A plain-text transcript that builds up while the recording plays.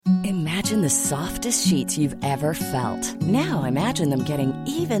Imagine the softest sheets you've ever felt. Now imagine them getting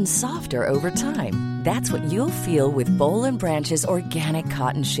even softer over time. That's what you'll feel with Boll and Branch's organic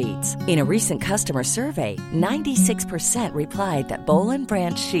cotton sheets. In a recent customer survey, 96% replied that Boll and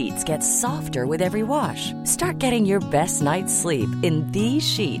Branch sheets get softer with every wash. Start getting your best night's sleep in these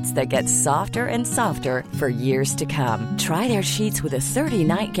sheets that get softer and softer for years to come. Try their sheets with a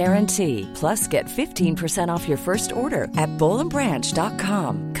 30-night guarantee. Plus, get 15% off your first order at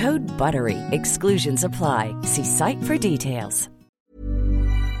bollandbranch.com. Code BUTTERY. Exclusions apply. See site for details.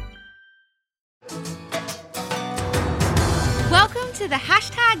 Welcome to the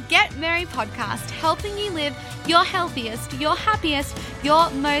hashtag Get Merry podcast, helping you live your healthiest, your happiest, your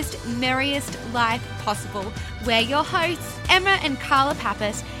most merriest life possible. We're your hosts, Emma and Carla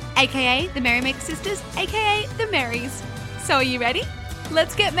Pappas, aka the Merrymaker Sisters, aka the Marys. So are you ready?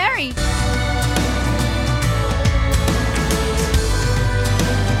 Let's get merry.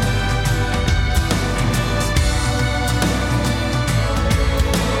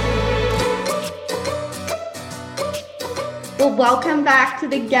 Well, welcome back to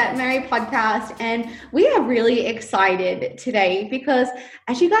the Get Merry podcast, and we are really excited today because,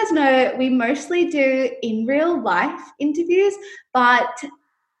 as you guys know, we mostly do in real life interviews, but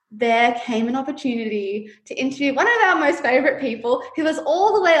there came an opportunity to interview one of our most favorite people who was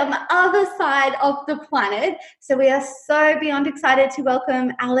all the way on the other side of the planet. So we are so beyond excited to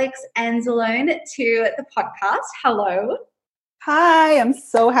welcome Alex Anzalone to the podcast. Hello. Hi, I'm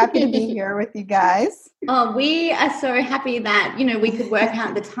so happy to be here with you guys. Oh, we are so happy that, we could work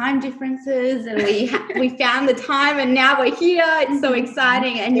out the time differences and we found the time and now we're here. It's so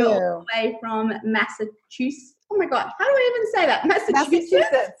exciting. And you're all the way from Massachusetts. Oh my God, how do I even say that?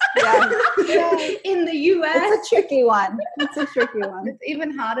 Massachusetts. Yeah. In the US. It's a tricky one. It's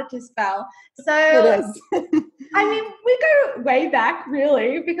even harder to spell. So it is. We go way back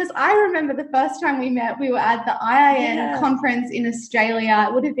really, because I remember the first time we met, we were at the IIN conference in Australia.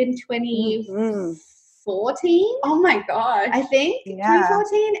 It would have been 2014. Oh my God, I think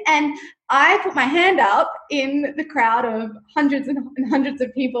 2014. And I put my hand up in the crowd of hundreds and hundreds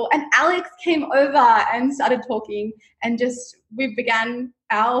of people, and Alex came over and started talking, and we began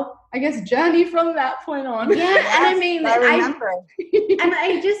our, journey from that point on. Yeah, and I remember. And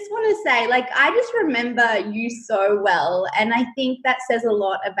I just want to say, I just remember you so well, and I think that says a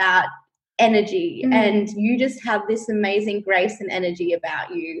lot about energy, and you just have this amazing grace and energy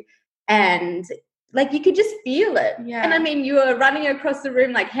about you, and you could just feel it. Yeah. And you were running across the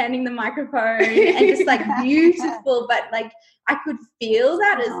room, handing the microphone and just beautiful, but I could feel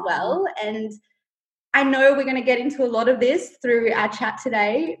that as well. And I know we're going to get into a lot of this through our chat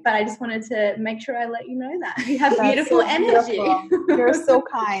today, but I just wanted to make sure I let you know that you have beautiful energy. Beautiful. You're so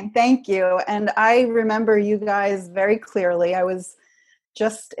kind. Thank you. And I remember you guys very clearly. I was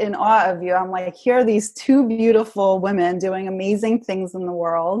just in awe of you. I'm like, here are these two beautiful women doing amazing things in the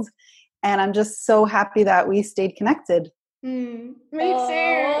world. And I'm just so happy that we stayed connected. Me too.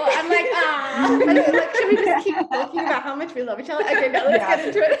 I'm should we just keep talking about how much we love each other? Okay, now let's get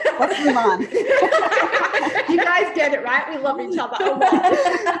into it. Let's move on. You guys get it, right? We love each other a lot.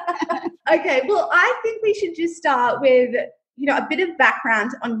 Okay, well, I think we should just start with, a bit of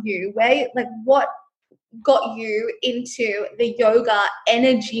background on you. What got you into the yoga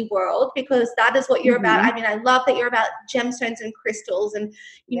energy world, because that is what you're about. I love that you're about gemstones and crystals and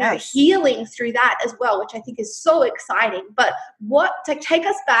healing through that as well, which I think is so exciting. But take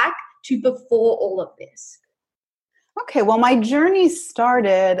us back to before all of this. Okay, well, my journey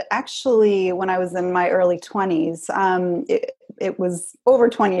started actually when I was in my early 20s. It was over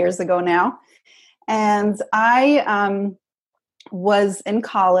 20 years ago now, and I was in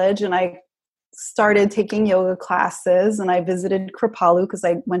college, and I started taking yoga classes, and I visited Kripalu because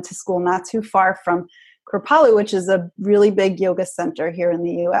I went to school not too far from Kripalu, which is a really big yoga center here in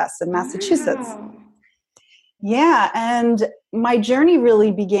the US in Massachusetts. Wow. Yeah, and my journey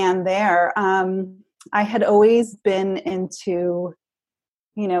really began there. I had always been into,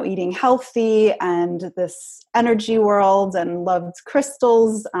 eating healthy and this energy world, and loved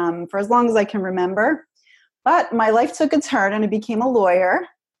crystals for as long as I can remember. But my life took a turn and I became a lawyer.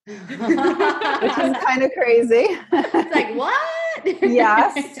 Which is kind of crazy. It's what?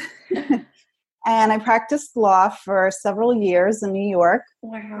 Yes. And I practiced law for several years in New York.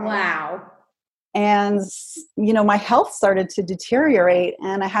 Wow. And, my health started to deteriorate,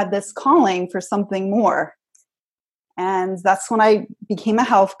 and I had this calling for something more. And that's when I became a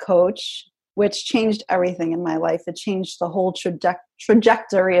health coach, which changed everything in my life. It changed the whole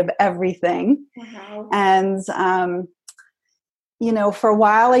trajectory of everything. Wow. And, for a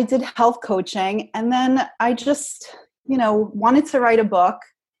while I did health coaching, and then I just, wanted to write a book.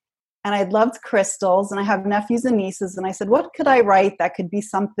 and I loved crystals, and I have nephews and nieces, and I said, what could I write that could be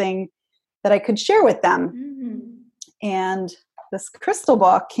something that I could share with them? And this crystal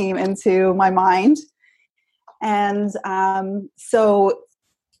book came into my mind. And and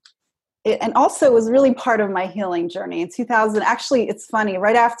also it was really part of my healing journey in 2000. Actually, it's funny,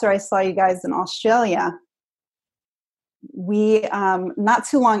 right after I saw you guys in Australia, we, not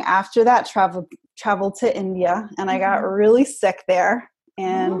too long after that, traveled to India, and I got really sick there.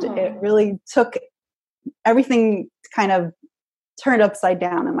 And it really took everything, kind of turned upside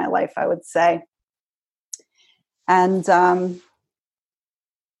down in my life, I would say. And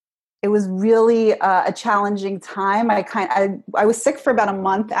it was really a challenging time. I was sick for about a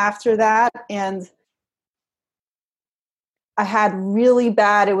month after that, and I had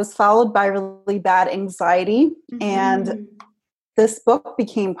it was followed by really bad anxiety. And this book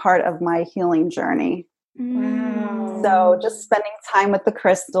became part of my healing journey. Wow. So just spending time with the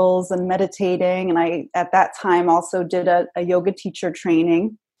crystals and meditating. And I, at that time, also did a yoga teacher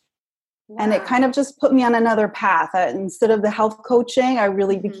training. Wow. And it kind of just put me on another path. Instead of the health coaching, I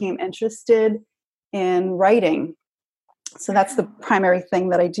really became interested in writing. So that's the primary thing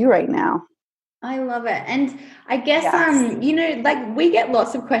that I do right now. I love it. And I guess, like we get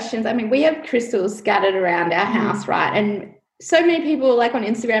lots of questions. I mean, we have crystals scattered around our house, right? And so many people like on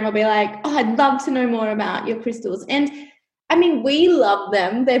Instagram will be like, oh, I'd love to know more about your crystals. And I mean, we love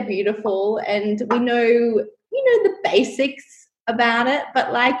them. They're beautiful. And we know, the basics about it.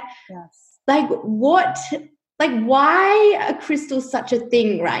 But why are crystals such a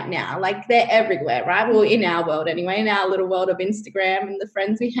thing right now? Like, they're everywhere, right? Well, in our world anyway, in our little world of Instagram and the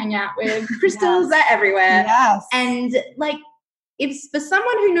friends we hang out with, crystals are everywhere. Yes. And like, if for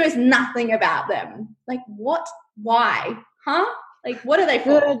someone who knows nothing about them, like why? Huh? Like, what are they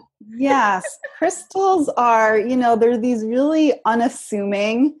for? Yes. Crystals are, they're these really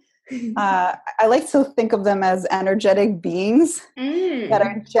unassuming, I like to think of them as energetic beings that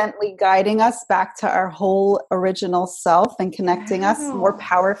are gently guiding us back to our whole original self and connecting us more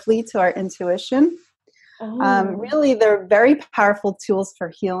powerfully to our intuition. Really, they're very powerful tools for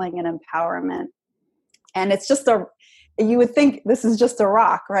healing and empowerment. And it's just you would think this is just a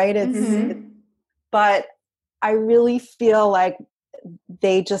rock, right? But I really feel like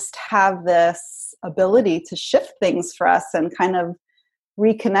they just have this ability to shift things for us and kind of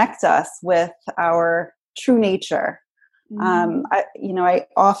reconnect us with our true nature. I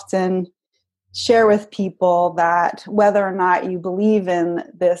often share with people that whether or not you believe in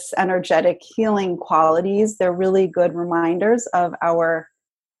this energetic healing qualities, they're really good reminders of our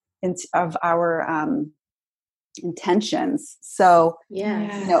intentions. So,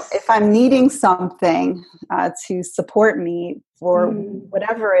 if I'm needing something to support me for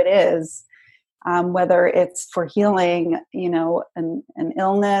whatever it is, whether it's for healing, an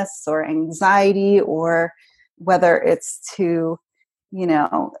illness or anxiety, or whether it's to,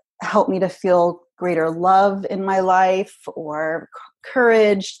 help me to feel greater love in my life or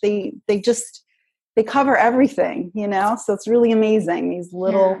courage, they cover everything, so it's really amazing. These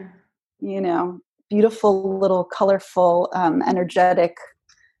little, beautiful little colorful, energetic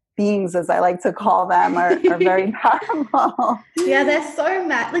beings, as I like to call them, are very powerful. Yeah, they're so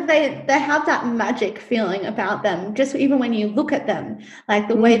like they have that magic feeling about them. Just even when you look at them, like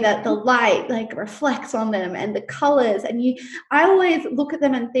the way that the light like reflects on them and the colors, and I always look at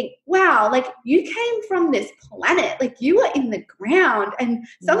them and think, wow, like you came from this planet, like you were in the ground and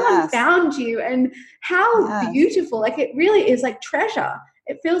someone found you, and how beautiful. Like it really is like treasure.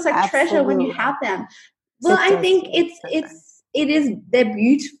 It feels like treasure when you have them. Well, I think they're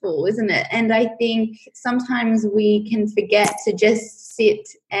beautiful, isn't it? And I think sometimes we can forget to just sit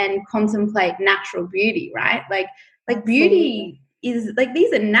and contemplate natural beauty, right? Like beauty is like,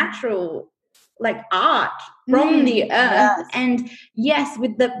 these are natural, like art from the earth. Yes. And yes,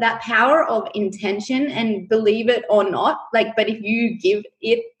 with that power of intention, and believe it or not, like, but if you give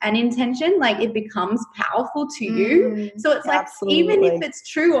it an intention, like it becomes powerful to you. So it's like, even if it's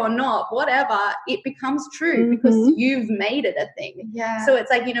true or not, whatever, it becomes true because you've made it a thing. Yeah. So it's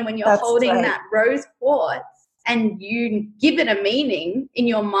like, when you're holding that rose quartz and you give it a meaning in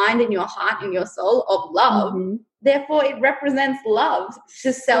your mind and your heart and your soul of love, therefore it represents love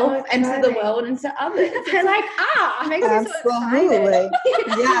to self and to the world and to others. They're like, makes me so excited.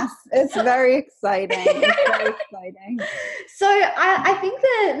 Yes, it's very exciting. So I think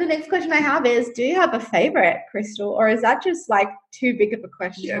the next question I have is, do you have a favorite crystal, or is that just like too big of a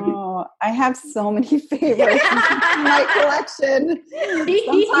question? Oh, I have so many favorites in my collection.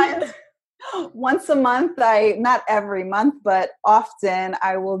 Sometimes once a month, not every month, but often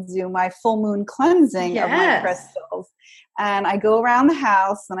I will do my full moon cleansing of my crystals. And I go around the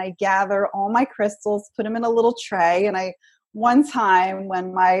house and I gather all my crystals, put them in a little tray. And one time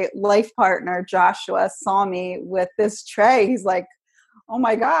when my life partner, Joshua, saw me with this tray, he's like, oh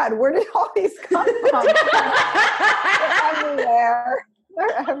my God, where did all these come from? They're everywhere.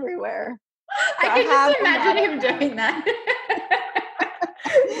 They're everywhere. So I can just imagine him doing that.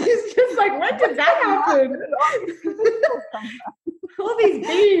 He's just like, when did that happen? All these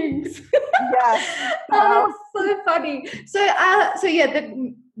beings. Yes. Oh, so funny. So yeah,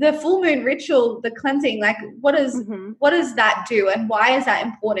 the full moon ritual, the cleansing, like what does that do, and why is that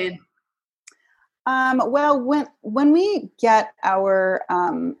important? Well, when we get our,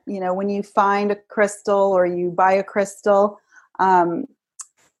 when you find a crystal or you buy a crystal,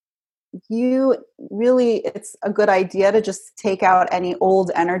 it's a good idea to just take out any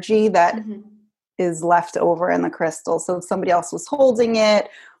old energy that is left over in the crystal. So if somebody else was holding it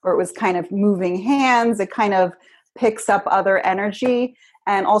or it was kind of moving hands, it kind of picks up other energy.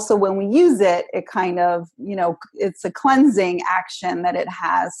 And also when we use it, it kind of, it's a cleansing action that it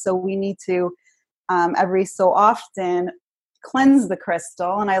has. So we need to, every so often, cleanse the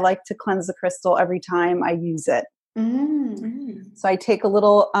crystal. And I like to cleanse the crystal every time I use it. So I take a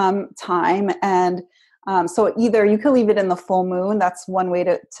little time, and so either you can leave it in the full moon. That's one way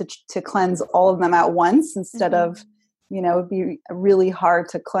to cleanse all of them at once, instead of, it'd be really hard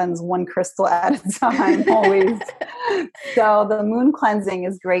to cleanse one crystal at a time always. So the moon cleansing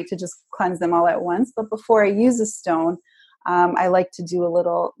is great to just cleanse them all at once. But before I use a stone, I like to do a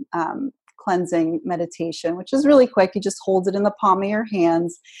little cleansing meditation, which is really quick. You just hold it in the palm of your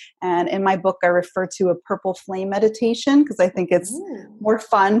hands. And in my book, I refer to a purple flame meditation because I think it's more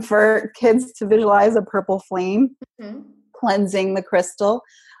fun for kids to visualize a purple flame cleansing the crystal.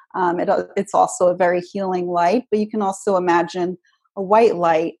 It's also a very healing light, but you can also imagine a white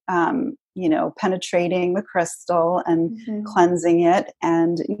light, penetrating the crystal and cleansing it,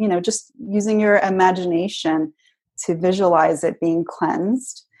 and, just using your imagination to visualize it being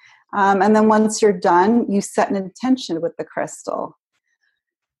cleansed. And then once you're done, you set an intention with the crystal.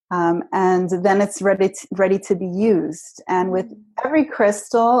 And then it's ready to be used. And with every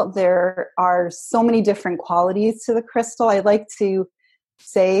crystal, there are so many different qualities to the crystal. I like to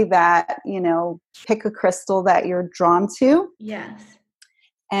say that, pick a crystal that you're drawn to. Yes.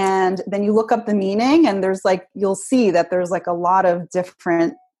 And then you look up the meaning, and you'll see that there's a lot of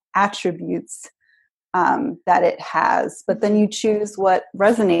different attributes that it has, but then you choose what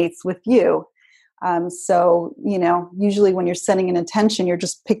resonates with you. So, usually when you're setting an intention, you're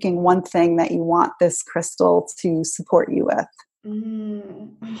just picking one thing that you want this crystal to support you with.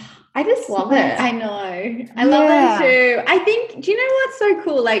 I just love it. I know. I love it too. I think, do you know what's so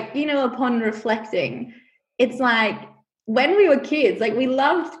cool? Upon reflecting, it's like when we were kids, we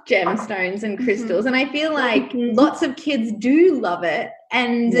loved gemstones and crystals. And I feel like lots of kids do love it.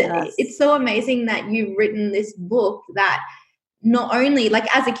 And it's so amazing that you've written this book that not only,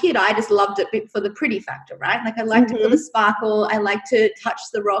 as a kid, I just loved it for the pretty factor, right? I like to feel the sparkle. I like to touch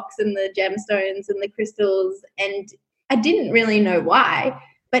the rocks and the gemstones and the crystals. And I didn't really know why.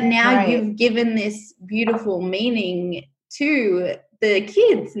 But now you've given this beautiful meaning to the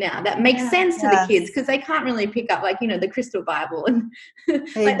kids now that makes sense to the kids, because they can't really pick up the Crystal Bible, and they're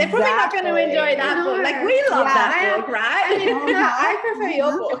probably not going to enjoy that book. We love that book, right? I prefer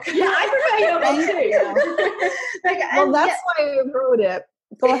your book. Yeah, I prefer your book too. That's why I wrote it.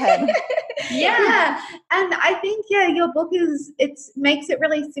 Go ahead. And I think your book makes it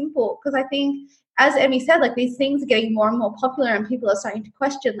really simple, because I think, as Emmy said, these things are getting more and more popular, and people are starting to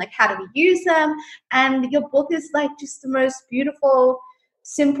question how do we use them. And your book is just the most beautiful,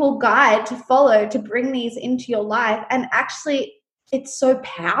 simple guide to follow to bring these into your life. And actually, it's so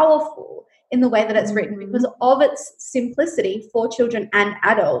powerful in the way that it's written because of its simplicity for children and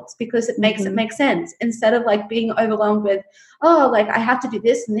adults, because it makes it make sense, instead of being overwhelmed with, I have to do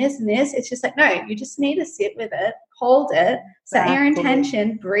this and this and this. It's just no, you just need to sit with it, hold it, set your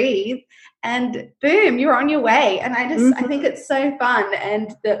intention, breathe, and boom, you're on your way. And I think it's so fun.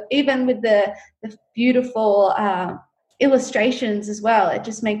 And even with the beautiful illustrations as well, it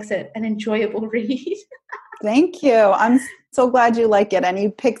just makes it an enjoyable read. Thank you. I'm so glad you like it, and you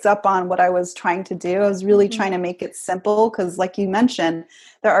picked up on what I was trying to do. I was really trying to make it simple because, like you mentioned,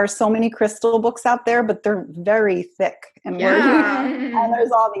 there are so many crystal books out there, but they're very thick and wordy. And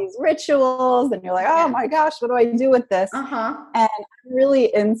there's all these rituals, and you're like, oh my gosh, what do I do with this? And I'm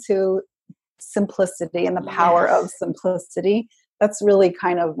really into simplicity and the power of simplicity. that's really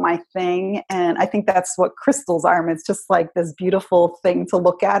kind of my thing. And I think that's what crystals are. It's just like this beautiful thing to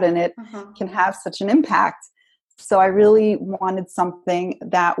look at, and it can have such an impact. So I really wanted something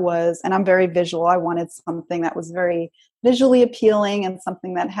that was, and I'm very visual, I wanted something that was very visually appealing and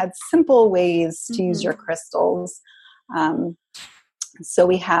something that had simple ways to use your crystals. So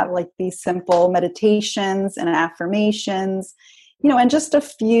we have like these simple meditations and affirmations, and just a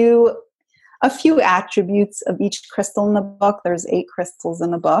few attributes of each crystal in the book. There's 8 crystals in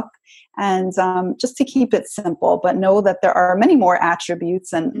the book. And just to keep it simple, but know that there are many more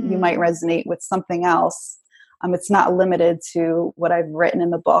attributes, and you might resonate with something else. It's not limited to what I've written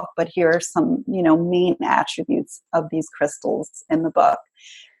in the book, but here are some, main attributes of these crystals in the book.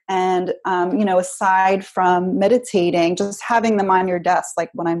 And, aside from meditating, just having them on your desk,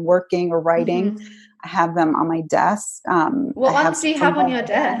 like when I'm working or writing, I have them on my desk. What ones do you have on your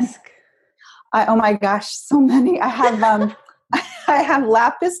desk? Oh my gosh, so many. I have I have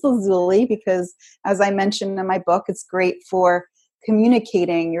lapis lazuli because, as I mentioned in my book, it's great for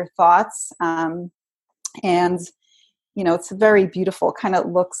communicating your thoughts. And, it's very beautiful.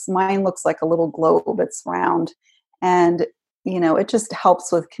 Mine looks like a little globe. It's round. And, it just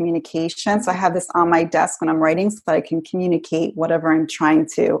helps with communication. So I have this on my desk when I'm writing so that I can communicate whatever I'm trying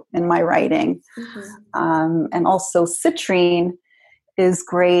to in my writing. And also citrine is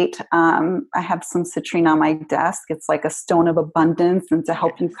great. I have some citrine on my desk. It's like a stone of abundance, and to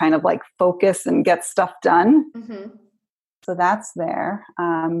help you kind of like focus and get stuff done. So that's there.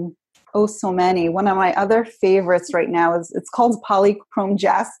 So many. One of my other favorites right now it's called polychrome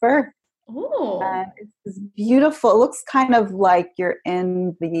jasper. And it's beautiful. It looks kind of like you're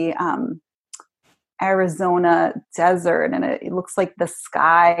in the Arizona desert, and it looks like the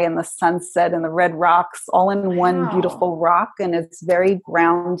sky and the sunset and the red rocks all in one beautiful rock, and it's very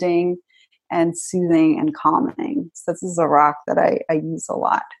grounding and soothing and calming. So this is a rock that I use a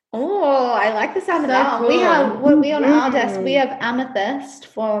lot. Oh, I like the sound of that. Cool. We on our desk, we have amethyst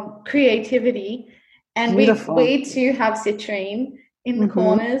for creativity, and we too have citrine in the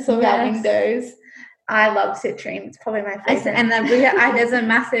corners of our windows. I love citrine. It's probably my favorite. And then there's a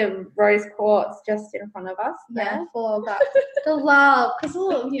massive rose quartz just in front of us. Yeah, full of that. The love, because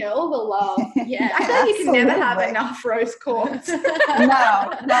all the love. Yeah, I feel like you can never have enough rose quartz.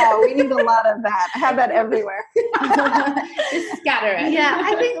 No, we need a lot of that. I have that everywhere. Just scatter it. Yeah,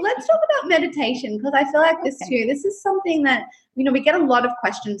 I think let's talk about meditation, because I feel like this is something that we get a lot of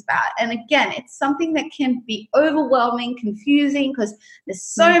questions about. And again, it's something that can be overwhelming, confusing, because there's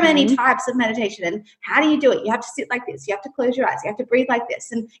so many types of meditation. And how do you do it? You have to sit like this. You have to close your eyes. You have to breathe like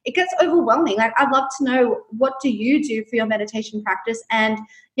this. And it gets overwhelming. Like, I'd love to know, what do you do for your meditation practice? And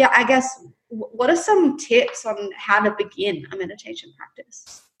I guess, what are some tips on how to begin a meditation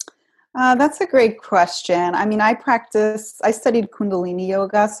practice? That's a great question. I mean, I studied Kundalini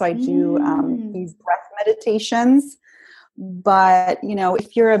yoga, so I do these breath meditations. But,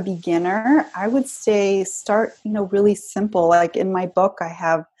 if you're a beginner, I would say start, really simple. Like in my book, I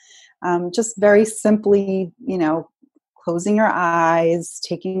have just very simply, closing your eyes,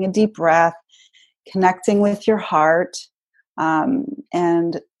 taking a deep breath, connecting with your heart,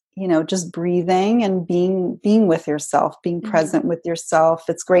 and, just breathing and being with yourself, being present with yourself.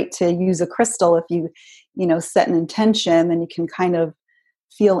 It's great to use a crystal. If you, set an intention, then you can kind of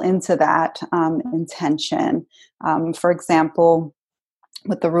feel into that intention. For example,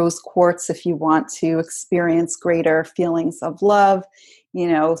 with the rose quartz, if you want to experience greater feelings of love,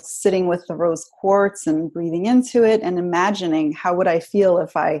 sitting with the rose quartz and breathing into it and imagining, how would I feel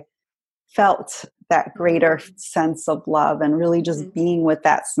if I felt that greater sense of love, and really just being with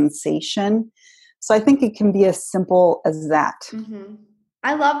that sensation. So I think it can be as simple as that.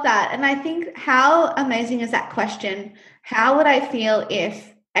 I love that. And I think, how amazing is that question? How would I feel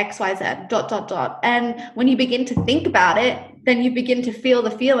if XYZ ... And when you begin to think about it, then you begin to feel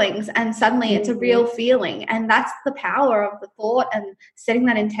the feelings, and suddenly it's a real feeling. And that's the power of the thought and setting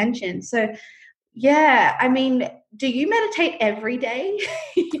that intention. So, I mean, do you meditate every day?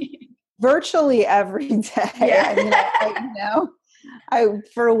 Virtually every day. Yeah. I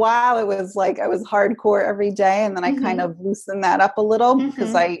for a while it was like I was hardcore every day, and then I kind of loosened that up a little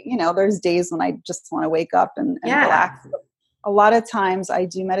because there's days when I just want to wake up and relax. But a lot of times I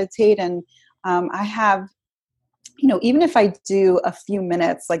do meditate, and I have, even if I do a few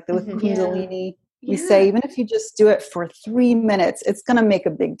minutes, like with Kundalini, we say, even if you just do it for 3 minutes, it's going to make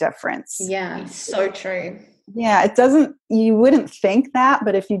a big difference. Yeah, so true. Yeah, you wouldn't think that,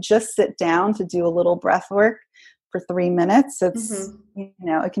 but if you just sit down to do a little breath work for 3 minutes, it's,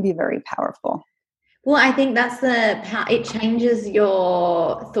 it can be very powerful. Well, I think that's it changes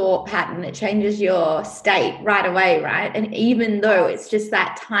your thought pattern. It changes your state right away, right? And even though it's just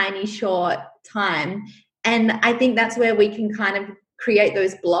that tiny short time, and I think that's where we can kind of create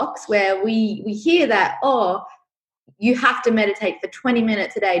those blocks where we hear that, oh, you have to meditate for 20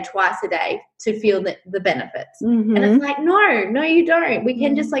 minutes a day, twice a day to feel the benefits. Mm-hmm. And it's like, no, you don't. We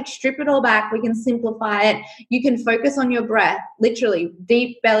can just like strip it all back. We can simplify it. You can focus on your breath, literally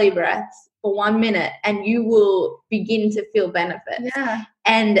deep belly breaths for 1 minute, and you will begin to feel benefits. Yeah.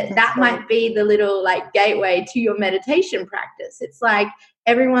 And that might be the little like gateway to your meditation practice. It's like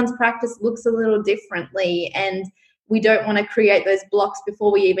everyone's practice looks a little differently, and we don't want to create those blocks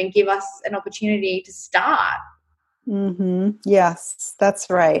before we even give us an opportunity to start. Mm-hmm. Yes, that's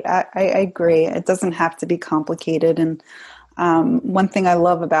right. I agree. It doesn't have to be complicated. And one thing I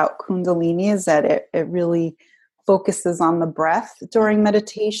love about Kundalini is that it really focuses on the breath during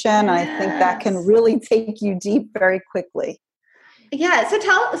meditation. Yes. I think that can really take you deep very quickly. Yeah, so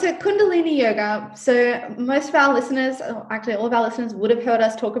Kundalini yoga. So most of our listeners, actually all of our listeners would have heard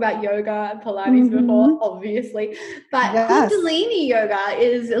us talk about yoga and Pilates before, obviously. But Yes. Kundalini yoga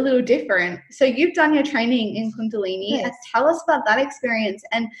is a little different. So you've done your training in Kundalini. Yes. Tell us about that experience,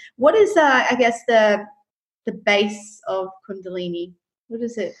 and what is, I guess, the base of Kundalini? What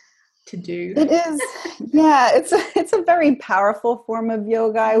is it to do? It is, yeah. It's a very powerful form of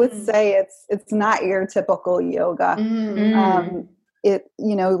yoga. I would say it's not your typical yoga. It,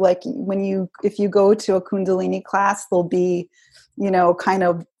 like if you go to a Kundalini class, there'll be, kind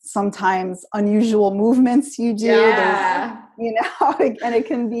of sometimes unusual movements you do. Yeah. And it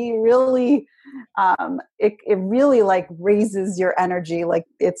can be really, it really like raises your energy. Like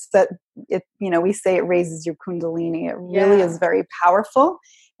we say it raises your Kundalini. It really is very powerful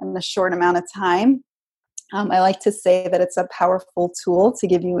in a short amount of time. I like to say that it's a powerful tool to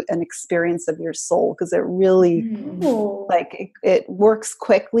give you an experience of your soul, because it really it works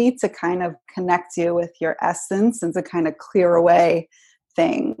quickly to kind of connect you with your essence and to kind of clear away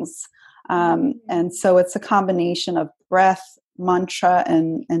things. And so it's a combination of breath, mantra,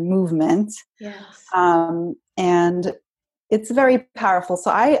 and movement. Yes. And it's very powerful. So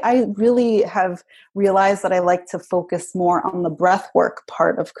I really have realized that I like to focus more on the breath work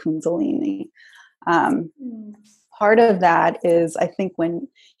part of Kundalini. Part of that is, I think when,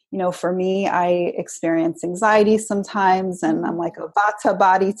 for me, I experience anxiety sometimes, and I'm like a Vata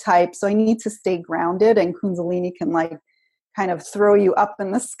body type. So I need to stay grounded, and Kundalini can like kind of throw you up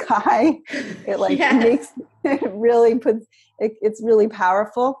in the sky. It makes, it really puts, it's really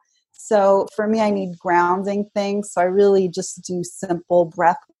powerful. So for me, I need grounding things. So I really just do simple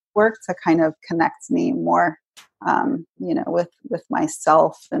breath work to kind of connect me more, with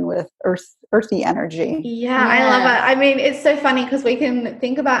myself and with earthy energy. Yeah, I love it. I mean, it's so funny because we can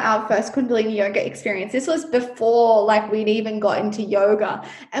think about our first Kundalini yoga experience. This was before we'd even got into yoga,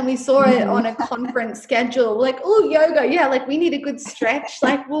 and we saw it on a conference schedule. Like, oh, yoga. Yeah. Like, we need a good stretch.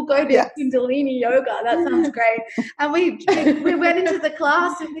 Like, we'll go to Kundalini yoga. That sounds great. And we went into the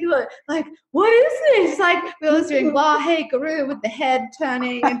class, and we were like, what is this? Like, we were doing Wahe Guru with the head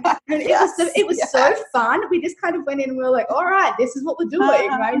turning. And it was so fun. We just kind of went in and we were like, all right, this is what we're doing,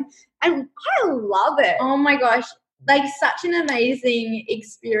 right? And I love it. Oh my gosh. Like, such an amazing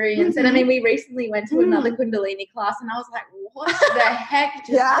experience. And I mean, we recently went to another Kundalini class, and I was like, what the heck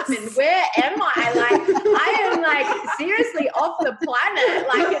just happened? Where am I? Like, I am like seriously off the planet.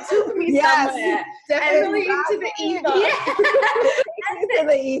 Like, it took me somewhere. Definitely into the ether. Into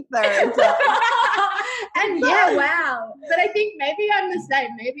the ether. And wow. But I think maybe I'm the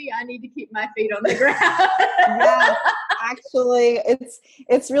same. Maybe I need to keep my feet on the ground. Yeah, actually,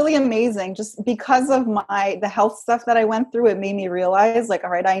 it's really amazing. Just because of the health stuff that I went through, it made me realize, like,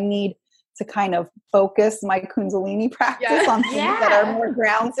 all right, I need to kind of focus my Kundalini practice on things that are more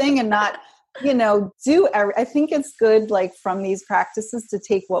grounding and not, I think it's good, like, from these practices to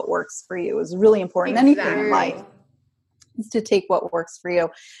take what works for you is really important. Exactly. Anything in life is to take what works for you.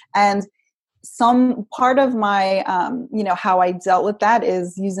 And some part of my, how I dealt with that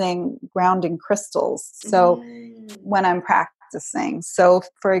is using grounding crystals. So when I'm practicing, so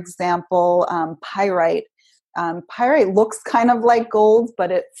for example, pyrite. Pyrite looks kind of like gold,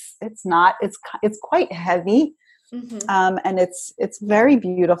 but it's not. It's quite heavy, and it's very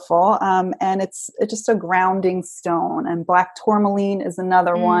beautiful. And it's just a grounding stone. And black tourmaline is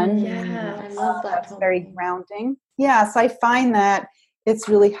another one. Yeah, I love that. That's very grounding. Yeah, so I find that it's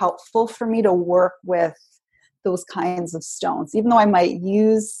really helpful for me to work with those kinds of stones, even though I might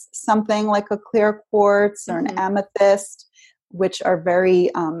use something like a clear quartz or an amethyst, which are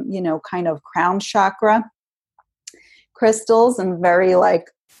very, kind of crown chakra crystals and very like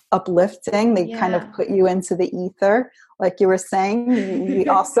uplifting. They kind of put you into the ether. Like you were saying, we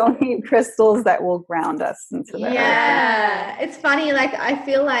also need crystals that will ground us into the earth. Yeah, it's funny. Like I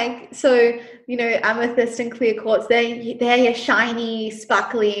feel like, so, you know, amethyst and clear quartz, they're shiny,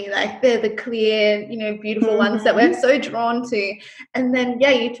 sparkly, like they're the clear, you know, beautiful ones that we're so drawn to. And then,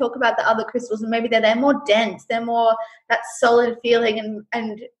 you talk about the other crystals, and maybe they're more dense, they're more that solid feeling,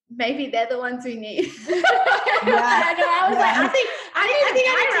 and maybe they're the ones we need. I was like, I think I need to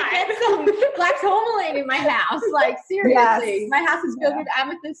get some black tourmaline in my house. Like seriously, my house is filled with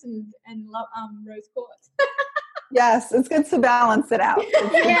amethyst and rose quartz. Yes, it's good to balance it out.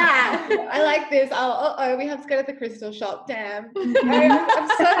 I like this. Oh, we have to go to the crystal shop. Damn,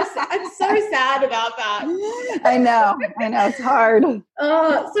 I'm so sad about that. I know, it's hard. So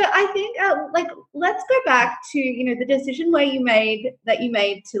I think, let's go back to, you know, the decision you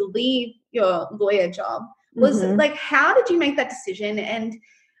made to leave your lawyer job. Was like, how did you make that decision? And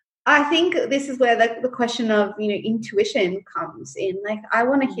I think this is where the question of, you know, intuition comes in. Like, I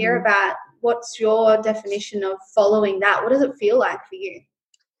want to hear about what's your definition of following that. What does it feel like for you?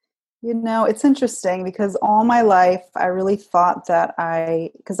 You know, it's interesting because all my life I really thought that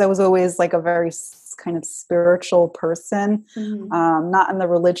because I was always like a very kind of spiritual person, not in the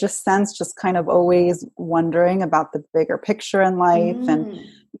religious sense, just kind of always wondering about the bigger picture in life and,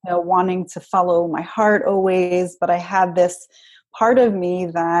 you know, wanting to follow my heart always. But I had this part of me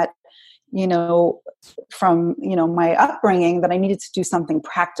that, you know, from, you know, my upbringing, that I needed to do something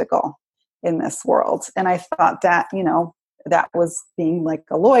practical in this world. And I thought that, you know, that was being like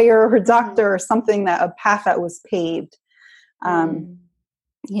a lawyer or a doctor or something, that a path that was paved.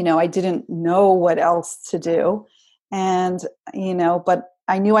 You know, I didn't know what else to do. And, you know, but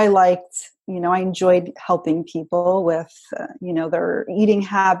I knew I liked, you know, I enjoyed helping people with, you know, their eating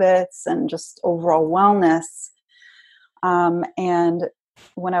habits and just overall wellness. And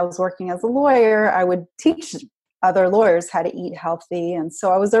when I was working as a lawyer, I would teach other lawyers how to eat healthy. And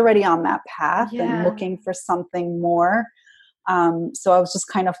so I was already on that path and looking for something more. So I was just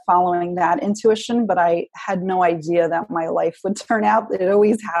kind of following that intuition, but I had no idea that my life would turn out. It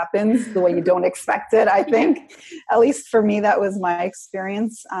always happens the way you don't expect it, I think. At least for me, that was my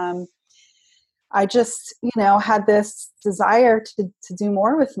experience. I just, you know, had this desire to do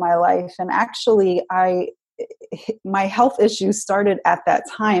more with my life. And actually, my health issues started at that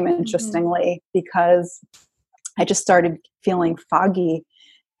time, interestingly, because I just started feeling foggy.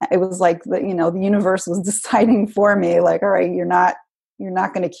 It was like the universe was deciding for me, like, all right, you're not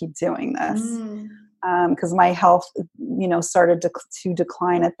going to keep doing this. Because my health, you know, started to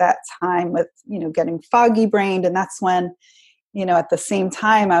decline at that time with, you know, getting foggy brained. And that's when, you know, at the same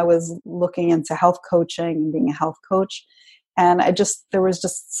time I was looking into health coaching and being a health coach. And there was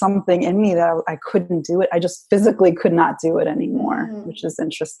just something in me that I couldn't do it. I just physically could not do it anymore, which is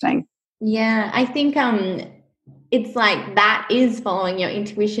interesting. Yeah, I think it's like that is following your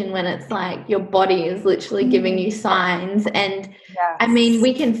intuition, when it's like your body is literally giving you signs. And I mean,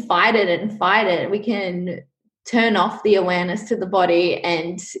 we can fight it. We can turn off the awareness to the body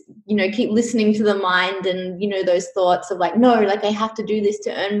and, you know, keep listening to the mind and, you know, those thoughts of like, no, like I have to do this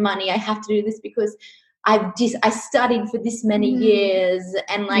to earn money. I have to do this because I studied for this many years.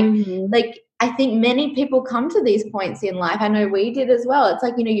 And like I think many people come to these points in life. I know we did as well. It's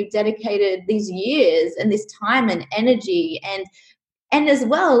like, you know, you've dedicated these years and this time and energy and as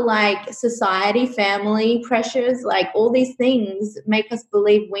well, like society, family pressures, like all these things make us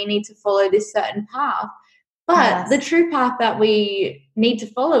believe we need to follow this certain path. But the true path that we need to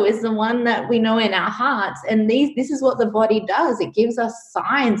follow is the one that we know in our hearts. And this is what the body does. It gives us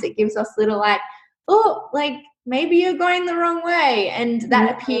signs. It gives us little like, oh, like maybe you're going the wrong way. And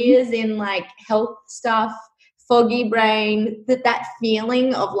that appears in like health stuff, foggy brain, that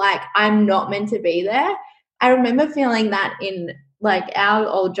feeling of like, I'm not meant to be there. I remember feeling that in like our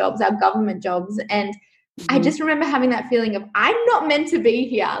old jobs, our government jobs. And I just remember having that feeling of I'm not meant to be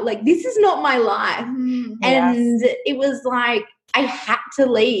here. Like, this is not my life. And it was like, I had to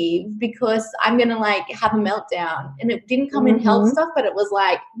leave because I'm going to like have a meltdown. And it didn't come in health stuff, but it was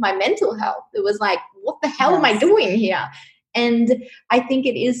like my mental health. It was like, what the hell am I doing here? And I think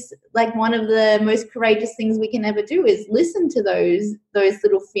it is like one of the most courageous things we can ever do is listen to those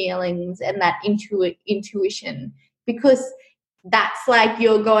little feelings and that intuition, because that's like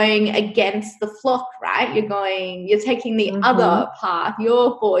you're going against the flock, right? You're taking the other path.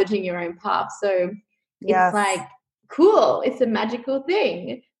 You're forging your own path. So it's like, cool. It's a magical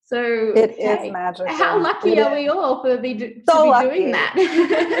thing. So it is magical. How lucky are we all to be doing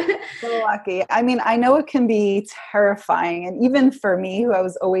that? So lucky. I mean, I know it can be terrifying. And even for me, who I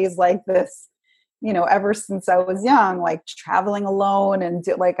was always like this, ever since I was young, like traveling alone, and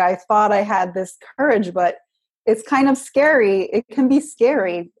like I thought I had this courage, but it's kind of scary. It can be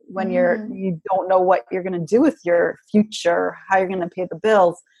scary when you don't know what you're going to do with your future, how you're going to pay the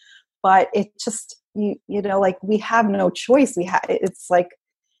bills. But it just, like we have no choice. It's like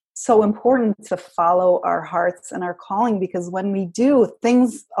so important to follow our hearts and our calling, because when we do,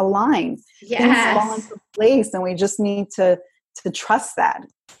 things align, things fall into place, and we just need to trust that.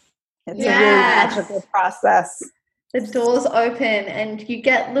 It's a really magical process. The doors open and you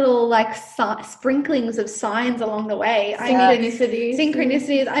get little like sprinklings of signs along the way.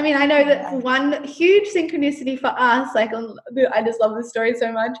 Synchronicities. I mean, I know that one huge synchronicity for us, like I just love this story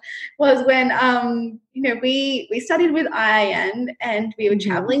so much, was when we studied with IIN and we were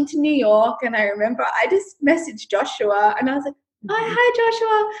traveling to New York, and I remember I just messaged Joshua and I was like, hi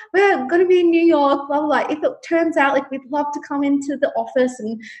Joshua, we're going to be in New York, blah, blah, blah. If it turns out like we'd love to come into the office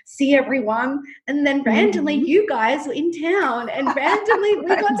and see everyone. And then randomly you guys were in town, and randomly we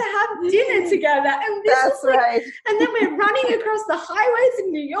got to have dinner together. And this right. And then we're running across the highways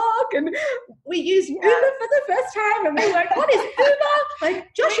in New York, and we used Uber for the first time, and we were like, what is Uber?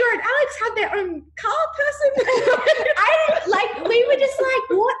 Like Joshua and Alex had their own car person. We were just like,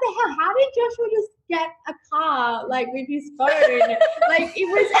 what the hell? How did Joshua just get a car like with his phone? Like it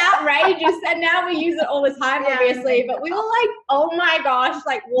was outrageous, and now we use it all the time, obviously. But we were like, oh my gosh,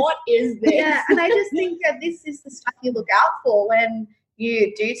 like what is this? Yeah, and I just think that this is the stuff you look out for when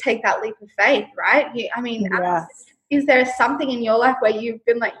you do take that leap of faith, right? Is there something in your life where you've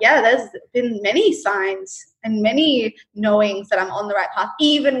been like, there's been many signs and many knowings that I'm on the right path,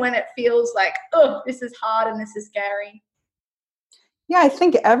 even when it feels like, oh, this is hard and this is scary? Yeah, I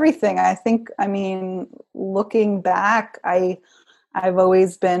think everything. Looking back, I've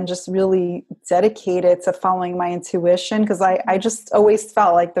always been just really dedicated to following my intuition, because I just always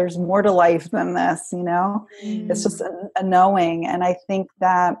felt like there's more to life than this, It's just a knowing. And I think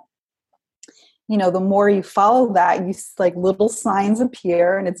that, the more you follow that, like little signs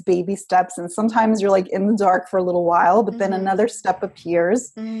appear, and it's baby steps. And sometimes you're like in the dark for a little while, but then another step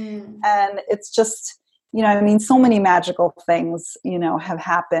appears. And it's just, so many magical things, have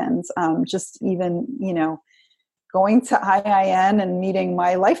happened. Just even, going to IIN and meeting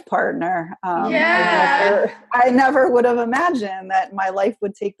my life partner. I never would have imagined that my life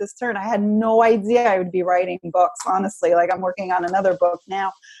would take this turn. I had no idea I would be writing books, honestly. Like I'm working on another book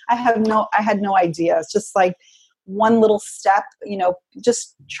now. I had no idea. It's just like one little step,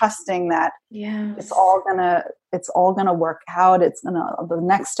 just trusting that it's all gonna work out. The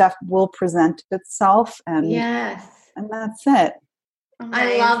next step will present itself, and that's it. Amazing.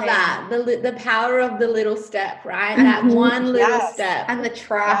 I love that. The power of the little step, right? That one little step. And the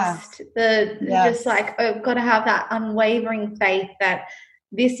trust, just like, I've got to have that unwavering faith that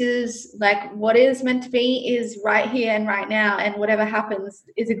this is like what is meant to be is right here and right now, and whatever happens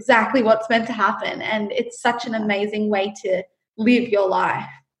is exactly what's meant to happen. And it's such an amazing way to live your life.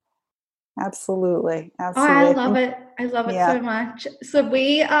 Absolutely. Oh, I love it. I love it so much. So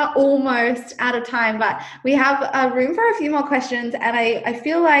we are almost out of time, but we have room for a few more questions. And I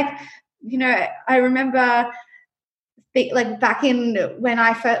feel like, I remember like back in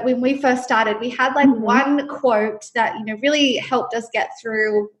when we first started, we had like one quote that, really helped us get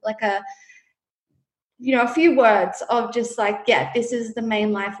through like a few words of just like, this is the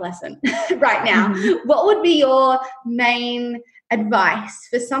main life lesson right now. What would be your main advice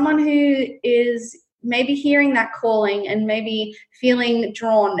for someone who is maybe hearing that calling and maybe feeling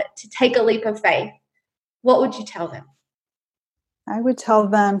drawn to take a leap of faith? What would you tell them? I would tell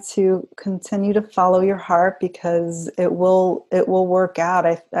them to continue to follow your heart, because it will work out.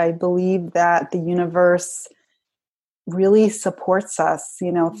 I believe that the universe really supports us.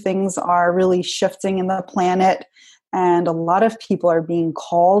 Things are really shifting in the planet, and a lot of people are being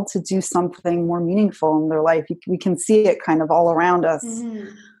called to do something more meaningful in their life. We can see it kind of all around us.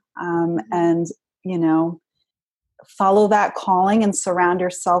 And, follow that calling and surround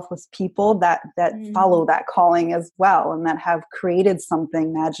yourself with people that follow that calling as well, and that have created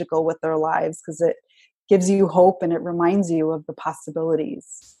something magical with their lives, because it gives you hope and it reminds you of the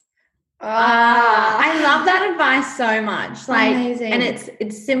possibilities. I love that advice so much. Like, amazing. And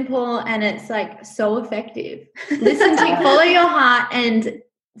it's simple, and it's like so effective. Listen to follow your heart and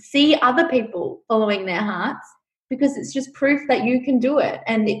see other people following their hearts, because it's just proof that you can do it,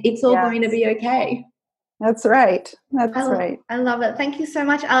 and it's all going to be okay. That's right. Right. I love it. Thank you so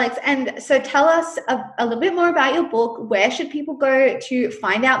much, Alex. And so tell us a little bit more about your book. Where should people go to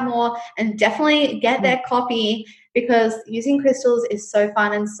find out more, and definitely get their copy, because using crystals is so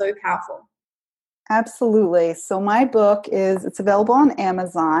fun and so powerful. Absolutely. So my book it's available on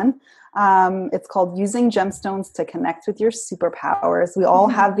Amazon. It's called Using Gemstones to Connect with Your Superpowers. We all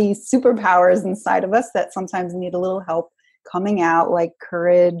have these superpowers inside of us that sometimes need a little help coming out, like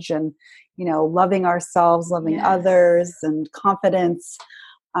courage and, loving ourselves, loving others, and confidence.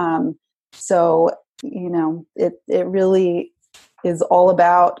 So, it really is all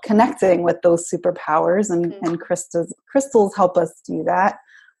about connecting with those superpowers, and crystals help us do that.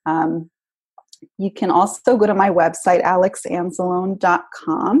 You can also go to my website,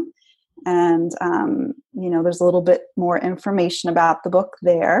 alexanzalone.com. And, there's a little bit more information about the book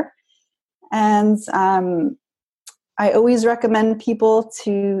there. And I always recommend people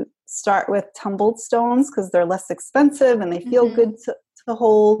to start with tumbled stones because they're less expensive and they feel good to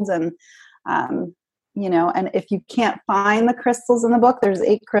hold. And, and if you can't find the crystals in the book, there's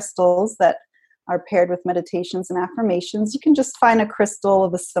 8 crystals that are paired with meditations and affirmations. You can just find a crystal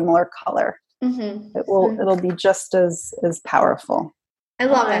of a similar color. It'll be just as powerful. I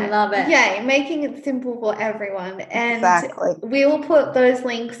love it. I love it. Yeah, making it simple for everyone. And exactly. We will put those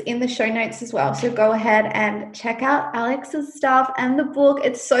links in the show notes as well. So go ahead and check out Alex's stuff and the book.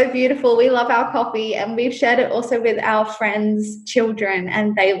 It's so beautiful. We love our coffee, and we've shared it also with our friends' children,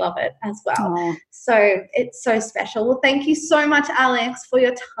 and they love it as well. Aww. So it's so special. Well, thank you so much, Alex, for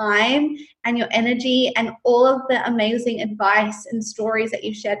your time and your energy and all of the amazing advice and stories that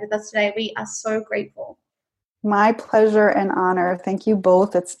you've shared with us today. We are so grateful. My pleasure and honor. Thank you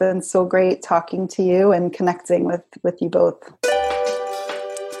both. It's been so great talking to you and connecting with you both.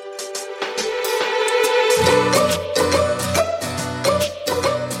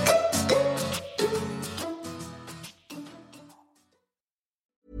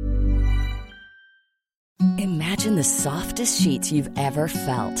 Imagine the softest sheets you've ever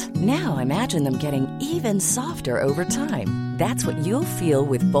felt. Now imagine them getting even softer over time. That's what you'll feel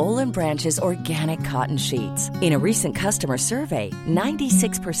with Boll & Branch's organic cotton sheets. In a recent customer survey,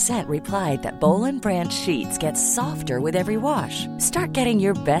 96% replied that Boll & Branch sheets get softer with every wash. Start getting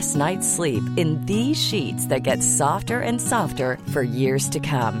your best night's sleep in these sheets that get softer and softer for years to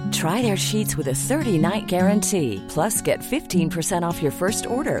come. Try their sheets with a 30-night guarantee. Plus, get 15% off your first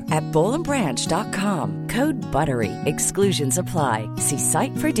order at bollandbranch.com. Code BUTTERY. Exclusions apply. See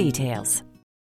site for details.